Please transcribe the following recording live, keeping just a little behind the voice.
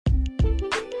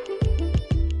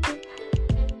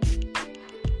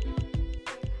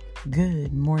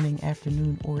Good morning,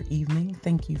 afternoon, or evening.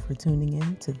 Thank you for tuning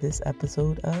in to this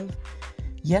episode of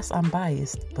Yes, I'm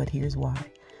Biased, but Here's Why.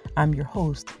 I'm your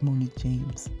host, Monique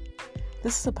James.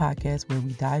 This is a podcast where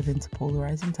we dive into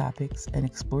polarizing topics and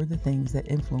explore the things that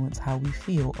influence how we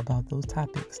feel about those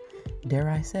topics.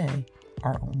 Dare I say,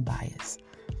 our own bias.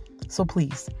 So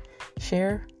please,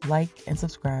 share, like, and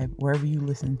subscribe wherever you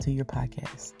listen to your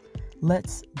podcast.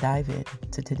 Let's dive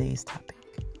into today's topic.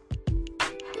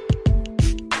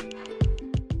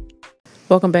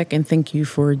 Welcome back, and thank you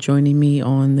for joining me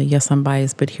on the Yes, I'm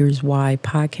Biased, but Here's Why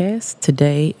podcast.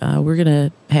 Today, we're going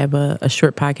to have a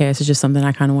short podcast. It's just something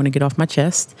I kind of want to get off my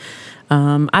chest.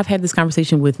 I've had this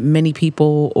conversation with many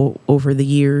people over the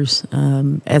years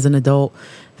as an adult.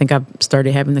 I think I've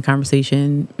started having the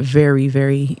conversation very,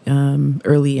 very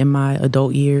early in my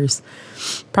adult years,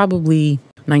 probably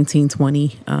 19,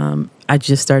 20. I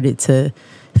just started to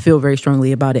feel very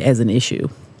strongly about it as an issue.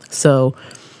 So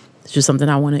it's just something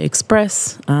I want to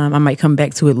express. I might come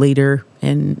back to it later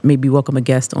and maybe welcome a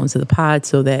guest onto the pod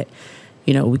so that,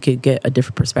 we could get a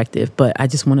different perspective. But I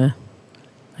just want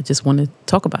to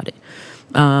talk about it.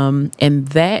 And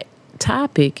that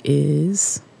topic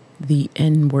is the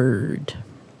N-word.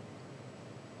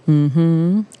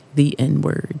 The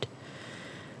N-word.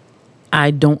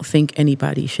 I don't think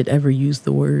anybody should ever use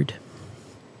the word.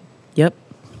 Yep,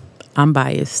 I'm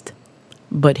biased,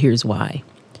 but here's why.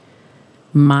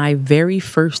 My very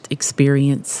first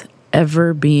experience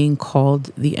ever being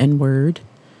called the N-word,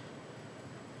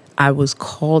 I was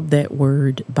called that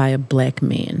word by a black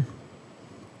man.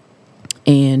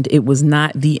 And it was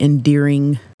not the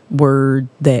endearing word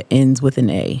that ends with an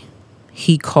A.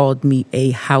 He called me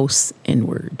a house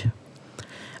N-word.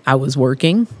 I was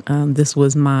working. This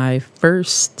was my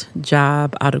first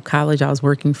job out of college. I was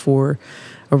working for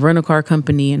a rental car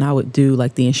company, and I would do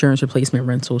like the insurance replacement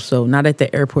rental. So not at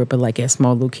the airport, but like at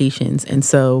small locations. And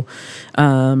so,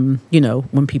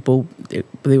 when people,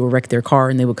 they would wreck their car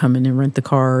and they would come in and rent the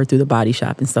car through the body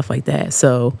shop and stuff like that.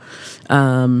 So,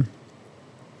 I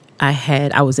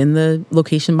was in the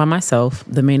location by myself.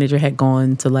 The manager had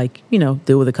gone to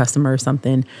deal with a customer or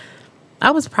something.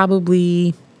 I was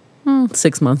probably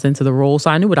 6 months into the role.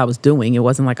 So I knew what I was doing. It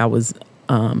wasn't like I was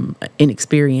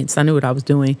inexperienced. I knew what I was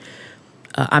doing.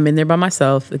 I'm in there by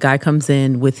myself. The guy comes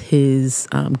in with his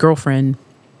girlfriend,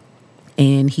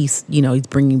 and he's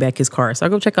bringing back his car. So I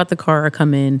go check out the car. I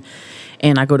come in,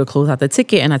 and I go to close out the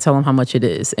ticket, and I tell him how much it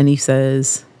is. And he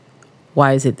says,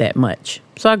 "Why is it that much?"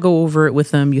 So I go over it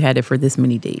with him. You had it for this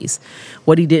many days.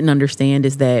 What he didn't understand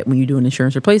is that when you do an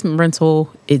insurance replacement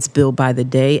rental, it's billed by the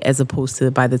day as opposed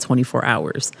to by the 24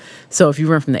 hours. So if you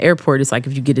rent from the airport, it's like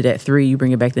if you get it at 3, you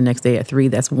bring it back the next day at 3,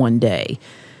 that's 1 day.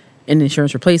 In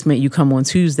insurance replacement, you come on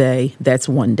Tuesday, that's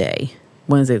 1 day.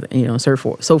 Wednesday,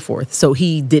 so forth. So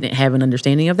he didn't have an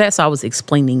understanding of that. So I was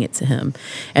explaining it to him.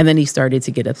 And then he started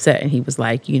to get upset, and he was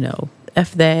like,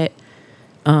 F that.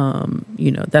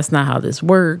 That's not how this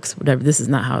works. Whatever. This is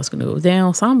not how it's going to go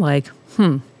down. So I'm like,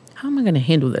 how am I going to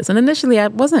handle this? And initially I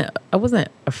wasn't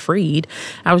afraid.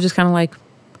 I was just kind of like,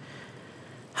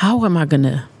 how am I going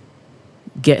to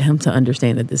get him to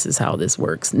understand that this is how this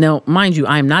works? Now, mind you,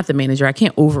 I am not the manager. I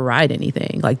can't override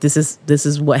anything. Like this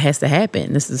is what has to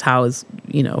happen. This is how it's,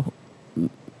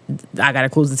 I got to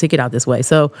close the ticket out this way.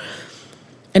 So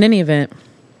in any event,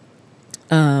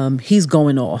 he's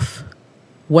going off.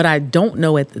 What I don't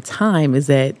know at the time is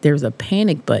that there's a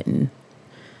panic button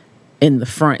in the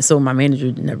front. So my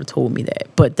manager never told me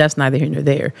that, but that's neither here nor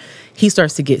there. He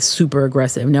starts to get super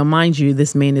aggressive. Now, mind you,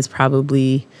 this man is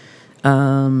probably,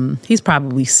 he's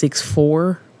probably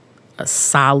 6'4", a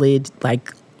solid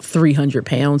 300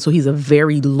 pounds. So he's a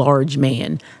very large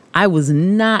man. I was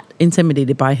not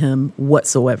intimidated by him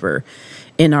whatsoever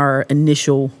in our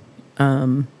initial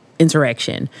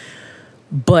interaction,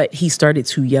 but he started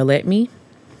to yell at me.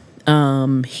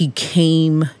 He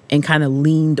came and kind of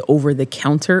leaned over the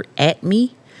counter at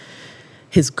me.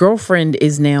 His girlfriend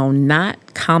is now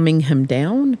not calming him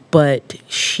down, but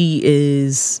she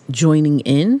is joining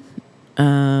in.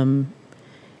 And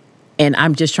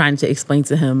I'm just trying to explain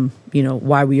to him,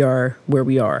 why we are where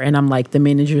we are. And I'm like, the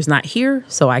manager's not here,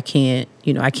 so I can't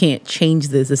change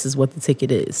this. This is what the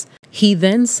ticket is. He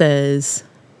then says,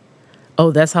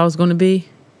 "Oh, that's how it's going to be?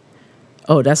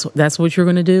 Oh, that's what you're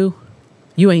going to do?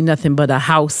 You ain't nothing but a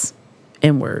house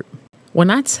N-word." When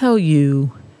I tell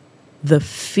you the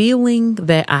feeling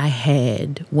that I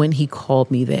had when he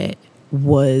called me that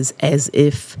was as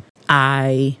if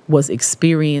I was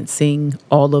experiencing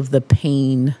all of the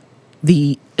pain,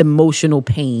 the emotional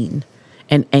pain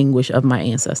and anguish of my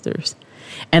ancestors.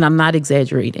 And I'm not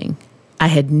exaggerating. I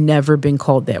had never been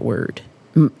called that word.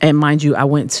 And mind you, I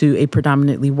went to a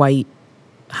predominantly white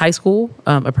high school,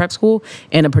 a prep school,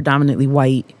 and a predominantly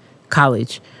white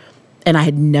college. And I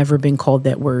had never been called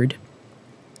that word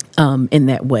in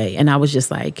that way. And I was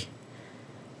just like,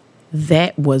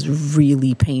 that was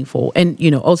really painful. And,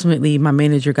 ultimately my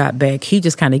manager got back. He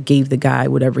just kind of gave the guy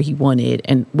whatever he wanted,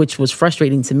 and which was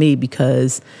frustrating to me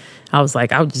because I was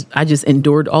like, I just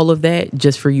endured all of that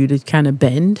just for you to kind of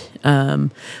bend.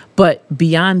 But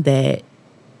beyond that,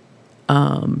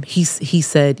 he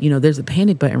said, there's a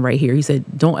panic button right here. He said,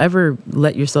 don't ever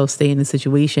let yourself stay in a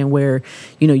situation where,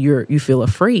 you feel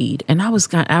afraid. And I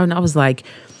was like,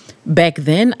 back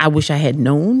then, I wish I had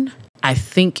known. I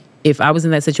think if I was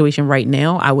in that situation right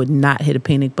now, I would not hit a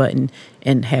panic button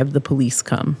and have the police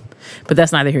come. But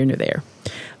that's neither here nor there.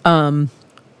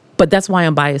 But that's why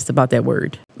I'm biased about that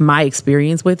word. My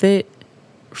experience with it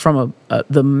from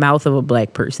the mouth of a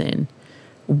Black person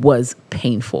was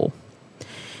painful.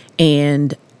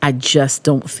 And I just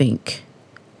don't think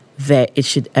that it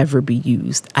should ever be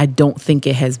used. I don't think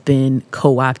it has been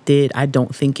co-opted. I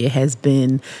don't think it has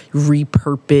been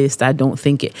repurposed. I don't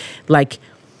think it, like,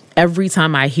 every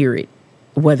time I hear it,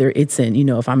 whether it's in,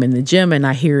 if I'm in the gym and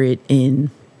I hear it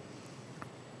in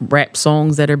rap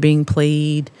songs that are being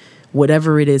played,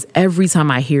 whatever it is, every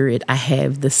time I hear it, I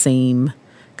have the same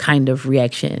kind of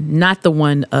reaction. Not the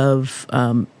one of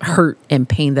hurt and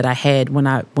pain that I had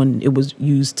when it was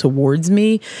used towards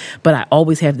me, but I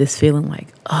always have this feeling like,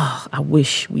 oh, I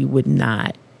wish we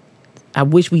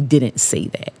didn't say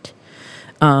that.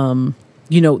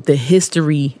 The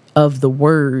history of the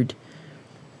word,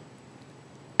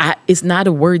 it's not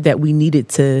a word that we needed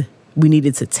to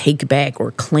take back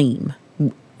or claim.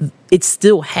 It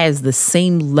still has the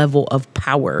same level of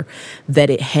power that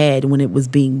it had when it was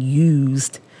being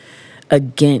used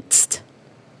against,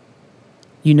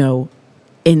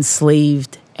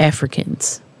 enslaved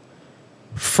Africans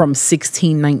from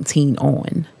 1619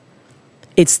 on.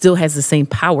 It still has the same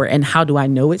power. And how do I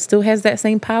know it still has that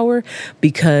same power?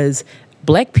 Because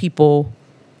Black people,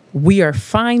 we are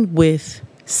fine with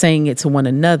saying it to one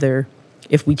another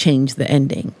if we change the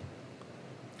ending.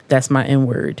 That's my N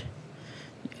word.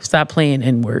 Stop playing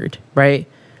N word, right?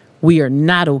 We are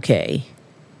not okay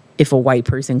if a white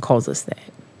person calls us that.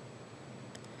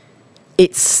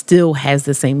 It still has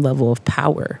the same level of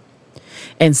power.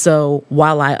 And so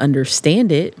while I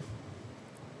understand it,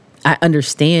 I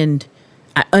understand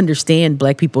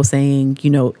Black people saying,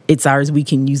 it's ours, we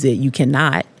can use it, you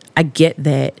cannot. I get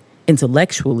that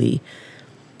intellectually.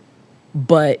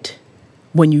 But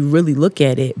when you really look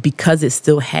at it, because it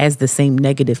still has the same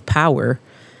negative power,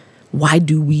 why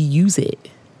do we use it?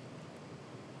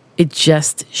 It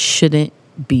just shouldn't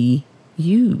be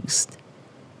used.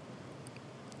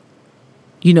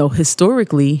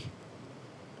 Historically,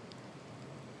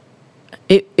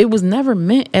 it was never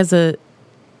meant as a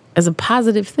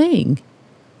positive thing.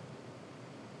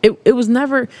 It was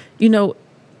never,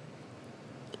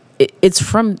 it's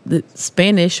from the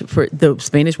Spanish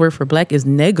word for Black is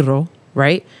negro,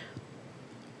 right?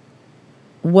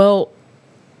 Well,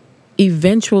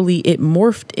 eventually it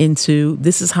morphed into,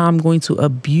 this is how I'm going to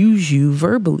abuse you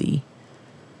verbally.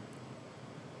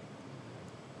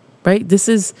 Right? This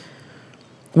is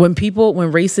when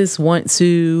racists want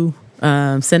to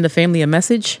send a family a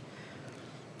message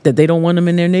that they don't want them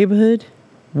in their neighborhood.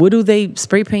 What do they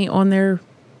spray paint on their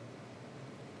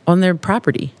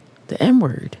property? The N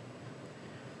word.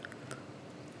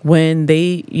 When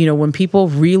when people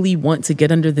really want to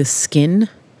get under the skin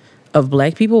of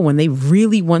Black people, when they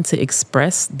really want to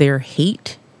express their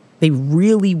hate, they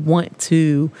really want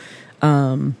to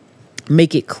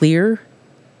make it clear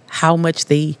how much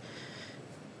they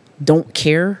don't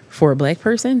care for a Black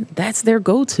person, that's their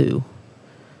go-to.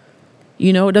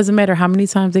 It doesn't matter how many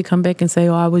times they come back and say,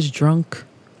 oh, I was drunk.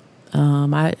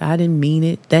 I didn't mean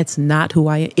it. That's not who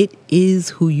I am. It is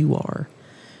who you are.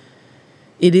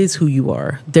 It is who you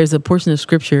are. There's a portion of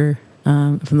scripture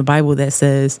from the Bible that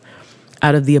says,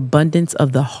 out of the abundance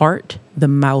of the heart, the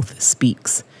mouth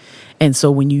speaks. And so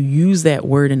when you use that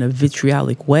word in a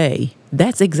vitriolic way,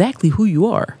 that's exactly who you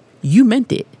are. You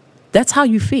meant it. That's how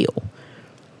you feel.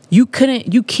 You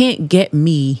can't get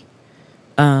me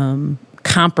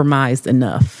compromised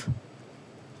enough.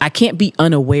 I can't be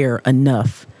unaware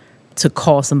enough to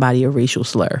call somebody a racial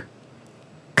slur,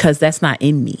 because that's not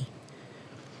in me.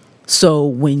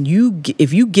 So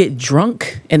if you get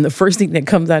drunk and the first thing that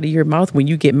comes out of your mouth when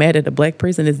you get mad at a Black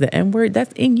person is the N word,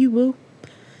 that's in you, boo.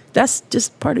 That's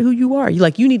just part of who you are.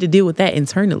 You need to deal with that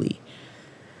internally.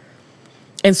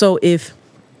 And so if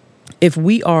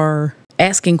we are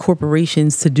asking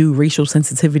corporations to do racial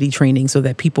sensitivity training so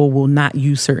that people will not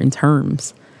use certain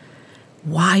terms,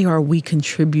 why are we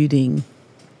contributing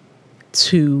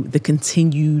to the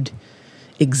continued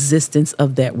existence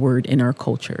of that word in our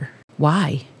culture?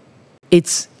 Why?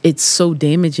 It's so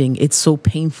damaging. It's so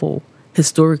painful.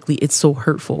 Historically, it's so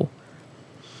hurtful.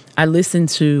 I listened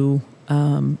to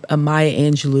a Maya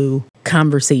Angelou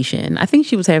conversation. I think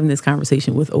she was having this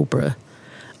conversation with Oprah.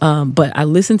 But I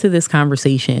listened to this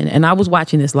conversation, and I was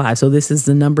watching this live. So this is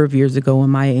a number of years ago when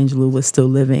Maya Angelou was still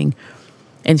living.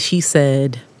 And she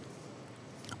said,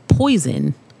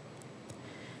 poison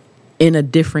in a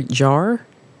different jar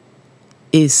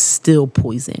is still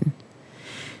poison.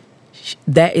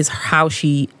 That is how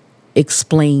she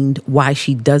explained why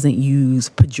she doesn't use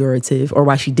pejorative, or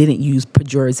why she didn't use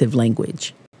pejorative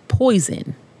language.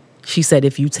 Poison. She said,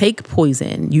 if you take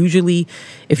poison, usually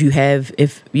if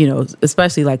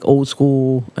especially like old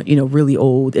school, really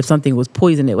old, if something was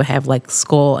poison, it would have like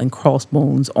skull and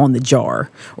crossbones on the jar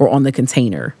or on the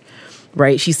container.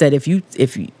 Right. She said, if you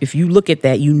look at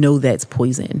that, that's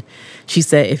poison. She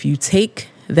said, if you take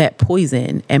that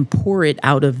poison and pour it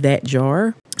out of that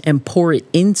jar and pour it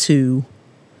into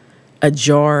a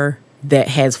jar that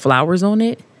has flowers on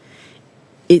it,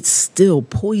 it's still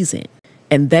poison.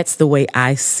 And that's the way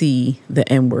I see the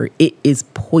N-word. It is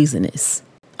poisonous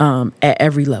at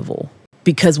every level.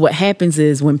 Because what happens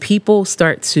is when people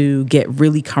start to get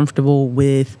really comfortable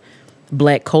with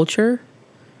Black culture,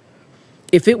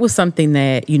 if it was something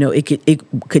that,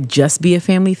 it could just be a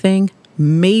family thing,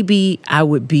 maybe I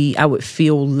would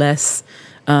feel less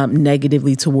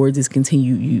negatively towards its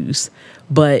continued use.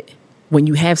 But when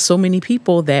you have so many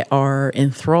people that are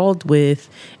enthralled with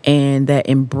and that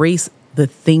embrace the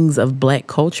things of Black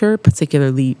culture,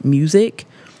 particularly music,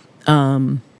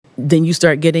 then you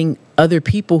start getting other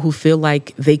people who feel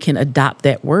like they can adopt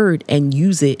that word and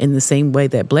use it in the same way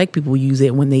that Black people use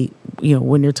it when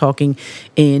they're talking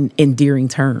in endearing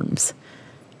terms.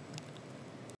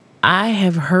 I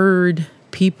have heard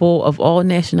people of all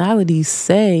nationalities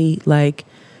say, like,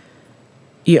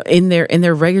 in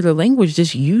their regular language,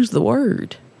 just use the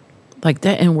word. Like,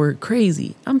 that N-word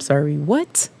crazy. I'm sorry,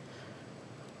 what?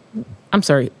 I'm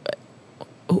sorry.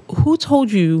 Who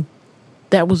told you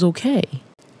that was okay?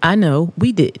 I know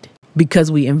we did, because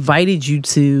we invited you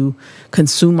to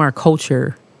consume our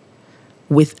culture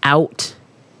without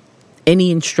any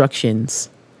instructions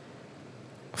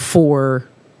for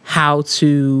how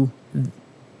to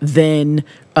then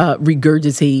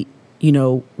regurgitate,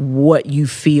 what you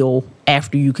feel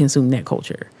after you consume that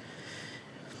culture.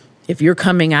 If you're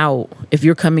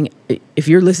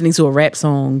listening to a rap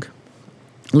song,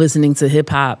 listening to hip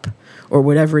hop or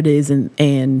whatever it is,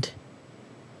 and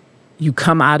you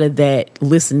come out of that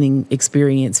listening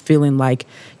experience feeling like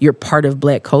you're part of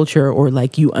Black culture, or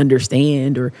like you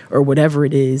understand, or whatever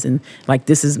it is, and like I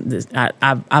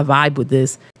vibe with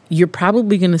this, you're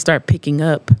probably going to start picking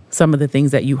up some of the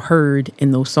things that you heard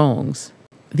in those songs.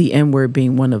 The N-word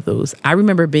being one of those. I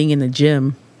remember being in the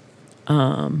gym,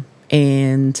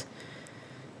 and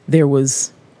there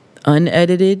was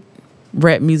unedited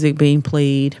rap music being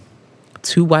played,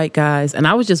 2 white guys, and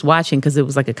I was just watching because it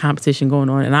was like a competition going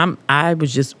on, and I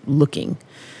was just looking.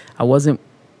 I wasn't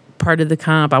part of the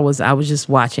comp. I was just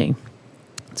watching.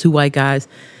 2 white guys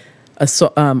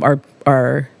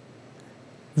are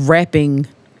rapping,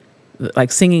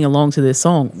 like singing along to this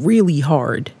song really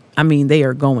hard. I mean, they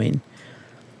are going.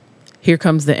 Here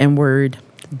comes the N-word.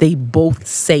 They both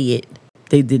say it.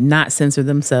 They did not censor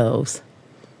themselves.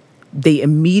 They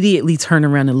immediately turn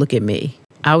around and look at me.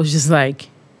 I was just like,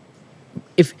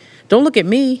 don't look at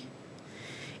me.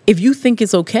 If you think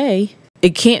it's okay,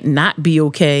 it can't not be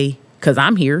okay because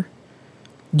I'm here.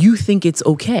 You think it's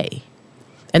okay.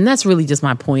 And that's really just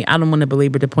my point. I don't want to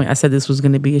belabor the point. I said this was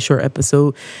going to be a short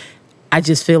episode. I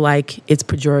just feel like it's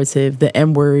pejorative. The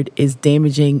N-word is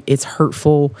damaging. It's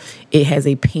hurtful. It has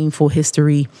a painful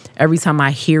history. Every time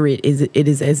I hear it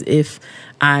is as if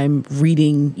I'm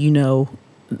reading,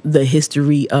 the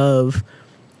history of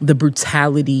the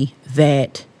brutality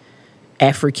that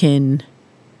Africans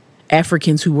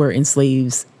who were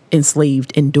enslaved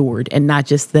endured. And not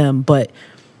just them, but,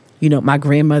 my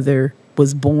grandmother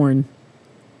was born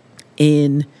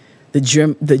in the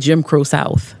Jim Crow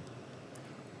South.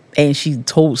 And she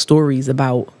told stories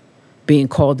about being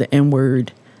called the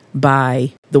N-word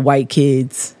by the white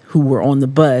kids who were on the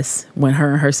bus when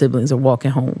her and her siblings are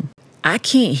walking home. I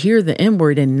can't hear the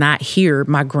N-word and not hear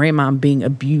my grandma being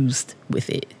abused with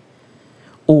it.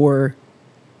 Or,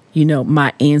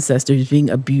 my ancestors being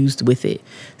abused with it.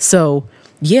 So,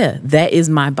 yeah, that is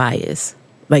my bias.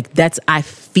 Like I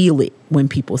feel it when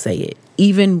people say it.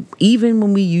 Even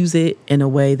when we use it in a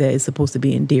way that is supposed to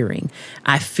be endearing,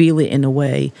 I feel it in a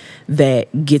way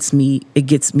that gets me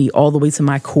all the way to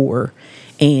my core,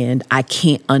 and I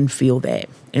can't unfeel that.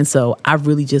 And so I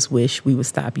really just wish we would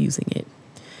stop using it.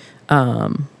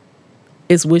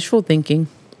 It's wishful thinking.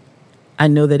 I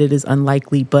know that it is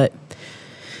unlikely, but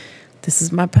this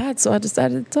is my pod, so I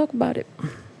decided to talk about it.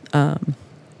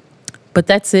 But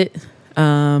that's it.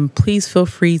 Please feel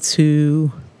free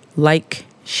to like,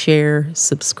 share,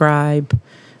 subscribe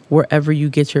wherever you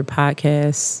get your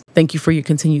podcasts. Thank you for your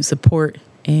continued support,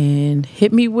 and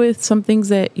hit me with some things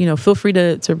that, feel free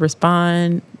to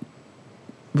respond,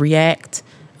 react,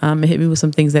 and hit me with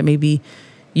some things that maybe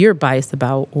you're biased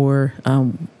about, or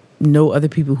know other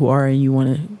people who are, and you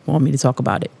want me to talk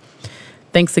about it.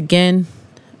 Thanks again.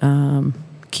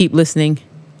 Keep listening,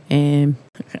 and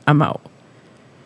I'm out.